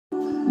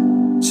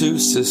Two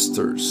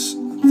sisters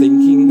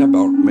thinking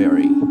about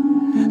Mary.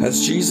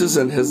 As Jesus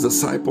and his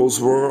disciples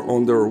were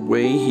on their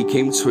way, he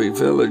came to a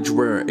village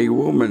where a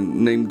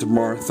woman named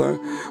Martha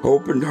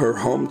opened her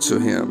home to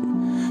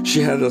him.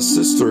 She had a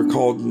sister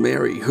called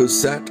Mary who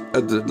sat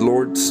at the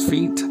Lord's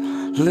feet,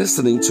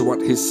 listening to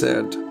what he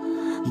said.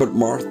 But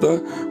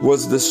Martha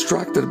was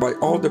distracted by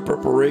all the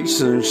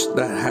preparations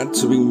that had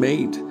to be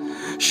made.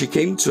 She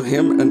came to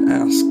him and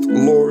asked,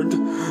 "Lord,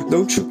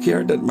 don't you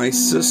care that my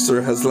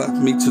sister has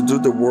left me to do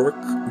the work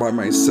by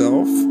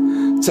myself?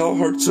 Tell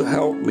her to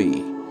help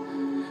me."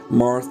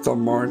 "Martha,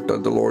 Martha,"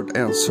 the Lord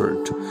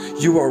answered,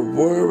 "you are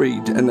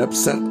worried and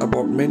upset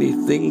about many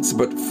things,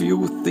 but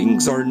few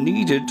things are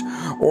needed,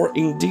 or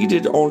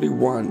indeed only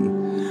one.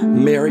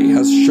 Mary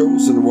has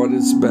chosen what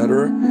is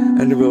better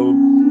and will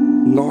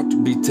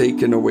not be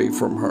taken away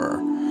from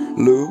her."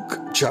 Luke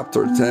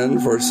chapter 10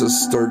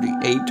 verses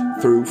 38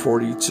 through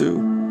 42.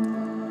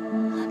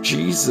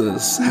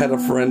 Jesus had a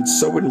friend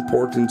so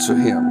important to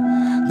him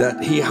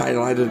that he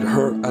highlighted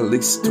her at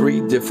least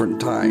 3 different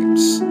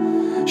times.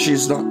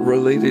 She's not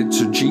related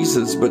to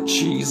Jesus, but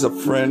she's a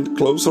friend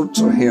closer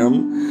to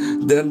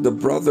him than the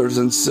brothers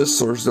and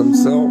sisters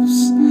themselves.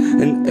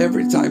 And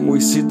every time we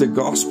see the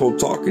gospel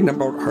talking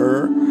about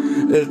her,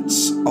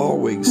 it's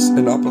always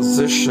in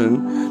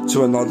opposition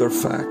to another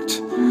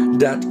fact,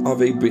 that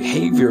of a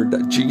behavior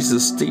that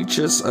Jesus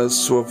teaches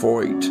us to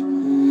avoid.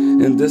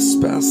 In this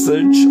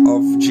passage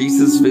of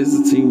Jesus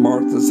visiting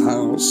Martha's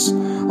house,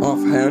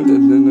 offhand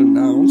and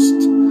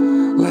unannounced,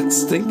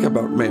 let's think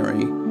about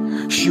Mary.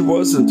 She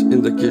wasn't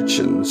in the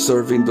kitchen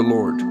serving the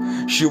Lord.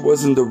 She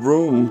was in the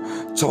room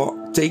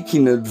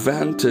taking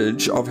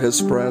advantage of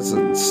his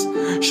presence.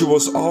 She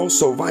was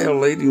also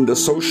violating the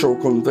social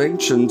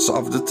conventions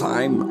of the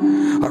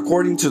time.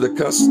 According to the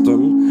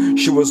custom,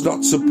 she was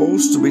not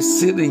supposed to be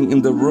sitting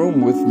in the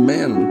room with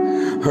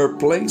men. Her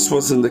place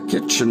was in the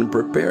kitchen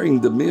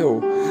preparing the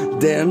meal.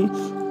 Then,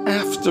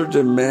 after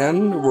the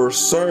men were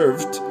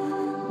served,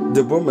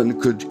 the woman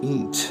could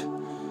eat.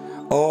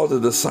 All the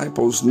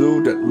disciples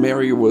knew that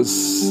Mary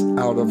was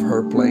out of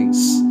her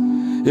place.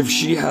 If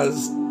she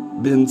has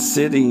been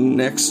sitting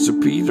next to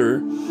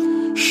Peter,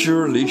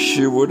 surely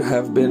she would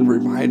have been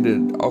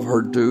reminded of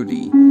her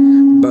duty.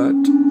 But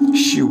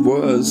she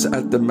was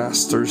at the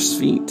Master's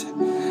feet,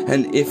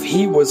 and if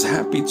he was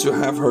happy to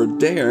have her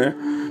there,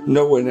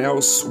 no one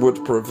else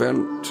would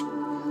prevent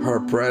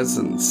her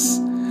presence.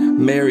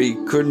 Mary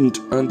couldn't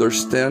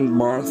understand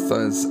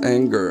Martha's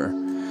anger.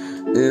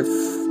 If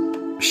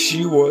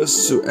she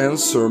was to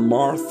answer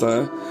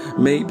Martha,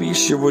 maybe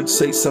she would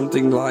say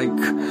something like,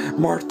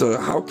 "Martha,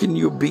 how can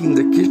you be in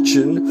the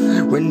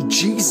kitchen when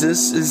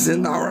Jesus is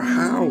in our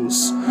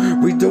house?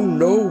 We don't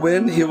know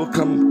when he will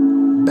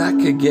come back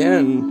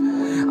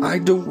again. I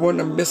don't want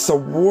to miss a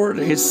word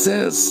he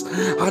says.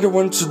 I don't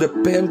want to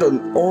depend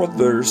on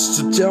others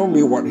to tell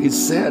me what he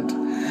said.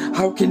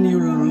 How can you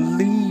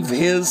leave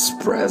his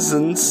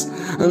presence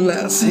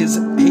unless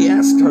he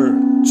asked her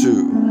to?"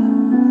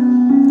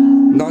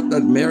 Not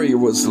that Mary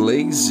was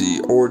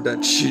lazy or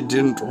that she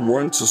didn't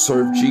want to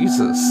serve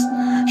Jesus.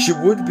 She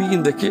would be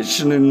in the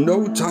kitchen in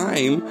no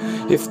time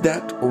if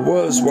that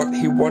was what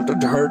he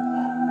wanted her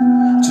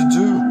to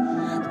do.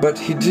 But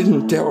he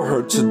didn't tell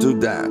her to do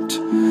that.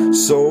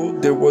 So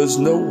there was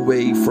no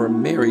way for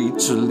Mary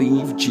to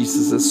leave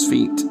Jesus'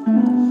 feet.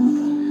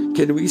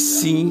 Can we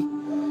see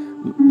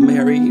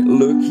Mary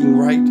looking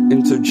right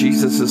into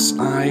Jesus'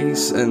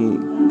 eyes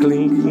and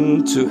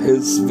clinging to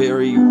his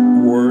very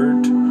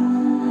word?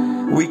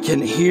 We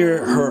can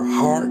hear her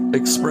heart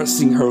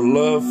expressing her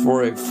love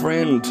for a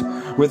friend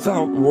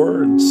without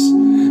words.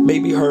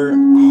 Maybe her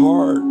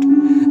heart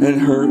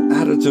and her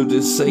attitude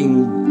is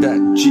saying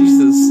that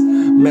Jesus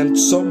meant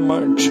so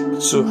much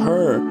to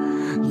her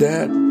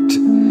that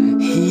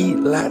he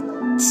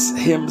lets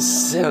him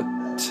sit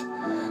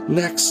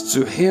next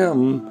to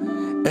him,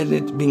 and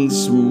it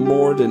means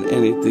more than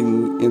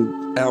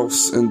anything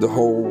else in the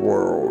whole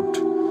world.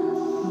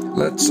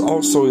 Let's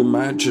also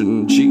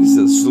imagine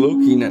Jesus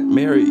looking at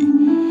Mary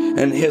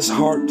and his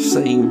heart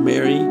saying,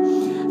 "Mary,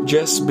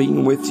 just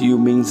being with you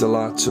means a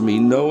lot to me.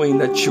 Knowing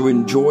that you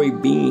enjoy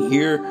being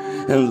here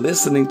and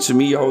listening to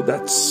me, oh,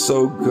 that's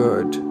so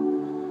good."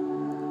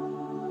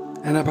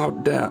 And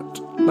about that,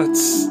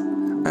 let's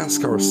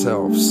ask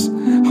ourselves,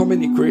 how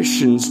many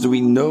Christians do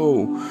we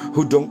know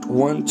who don't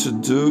want to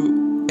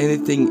do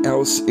anything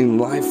else in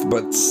life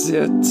but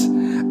sit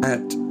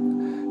at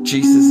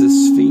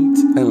Jesus' feet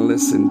and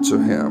listen to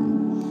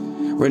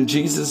him? When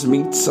Jesus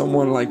meets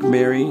someone like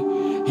Mary,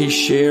 he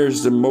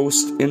shares the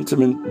most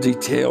intimate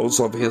details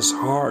of his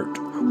heart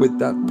with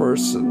that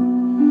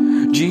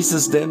person.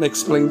 Jesus then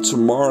explained to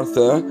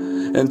Martha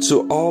and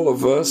to all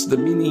of us the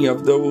meaning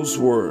of those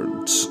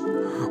words.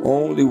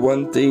 Only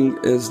one thing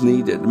is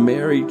needed.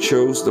 Mary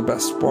chose the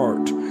best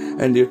part,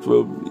 and it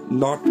will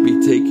not be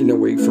taken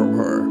away from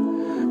her.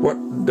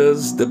 What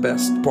does the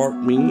best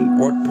part mean?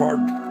 What part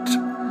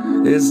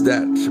is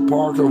that?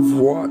 Part of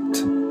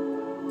what?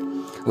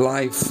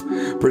 Life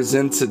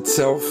presents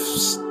itself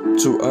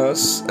to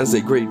us as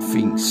a great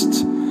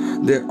feast.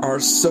 There are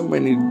so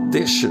many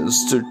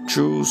dishes to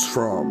choose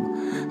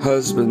from.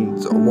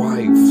 Husbands,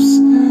 wives,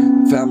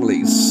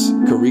 families,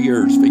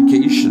 careers,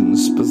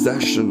 vacations,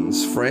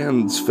 possessions,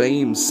 friends,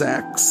 fame,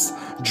 sex,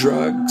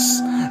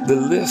 drugs. The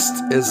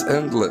list is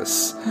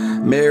endless.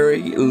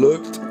 Mary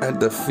looked at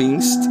the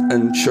feast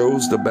and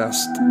chose the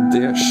best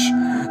dish,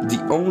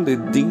 the only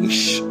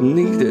dish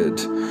needed.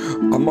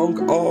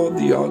 Among all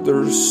the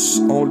others,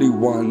 only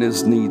one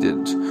is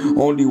needed.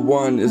 Only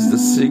one is the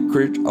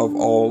secret of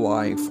all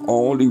life.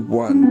 Only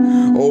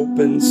one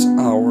opens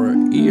our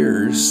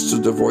ears to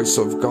the voice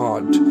of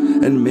God,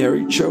 and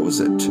Mary chose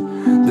it.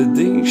 The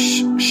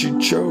dish she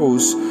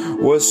chose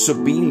was to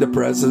be in the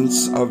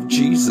presence of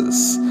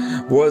Jesus,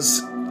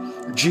 was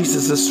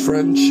Jesus'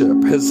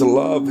 friendship, His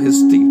love,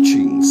 His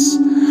teachings.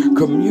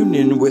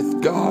 Communion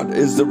with God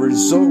is the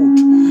result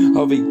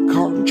of a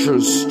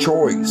conscious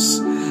choice,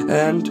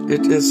 and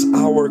it is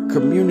our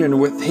communion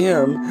with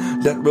Him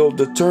that will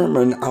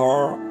determine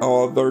our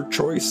other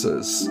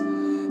choices.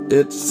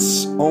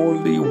 It's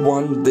only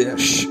one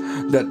dish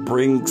that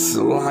brings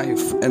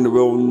life and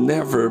will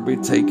never be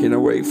taken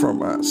away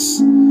from us.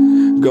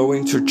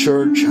 Going to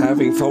church,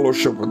 having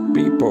fellowship with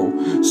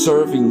people,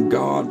 serving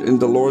God in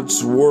the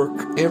Lord's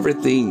work,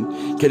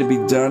 everything can be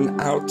done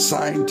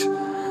outside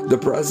the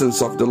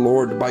presence of the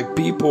Lord by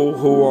people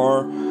who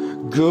are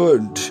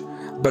good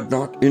but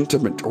not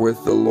intimate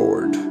with the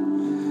Lord.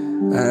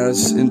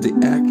 As in the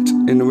act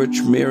in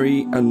which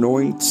Mary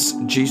anoints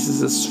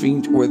Jesus'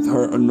 feet with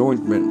her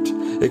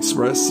anointment,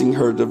 expressing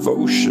her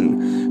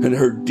devotion and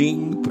her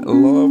deep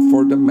love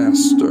for the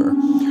Master,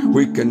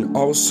 we can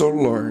also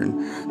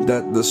learn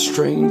that the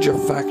strange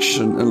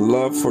affection and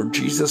love for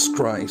Jesus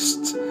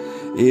Christ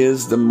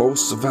is the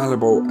most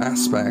valuable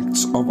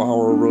aspects of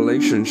our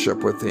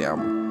relationship with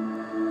Him.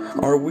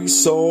 Are we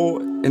so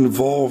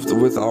involved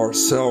with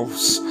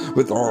ourselves,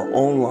 with our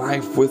own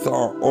life, with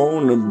our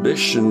own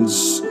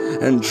ambitions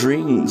and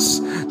dreams,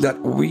 that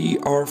we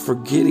are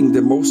forgetting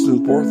the most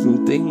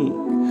important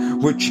thing,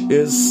 which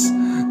is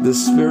the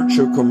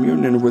spiritual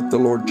communion with the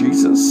Lord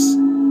Jesus?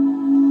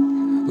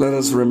 Let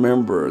us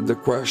remember the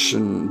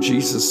question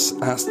Jesus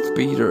asked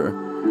Peter,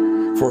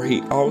 for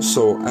He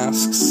also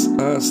asks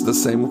us the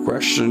same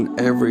question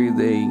every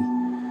day.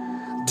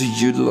 Do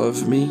you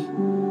love me?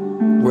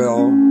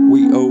 Well,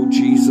 we owe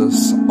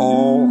Jesus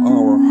all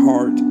our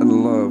heart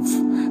and love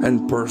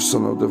and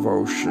personal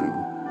devotion.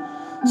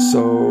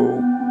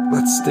 So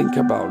let's think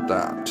about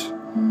that.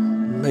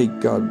 May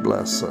God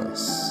bless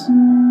us.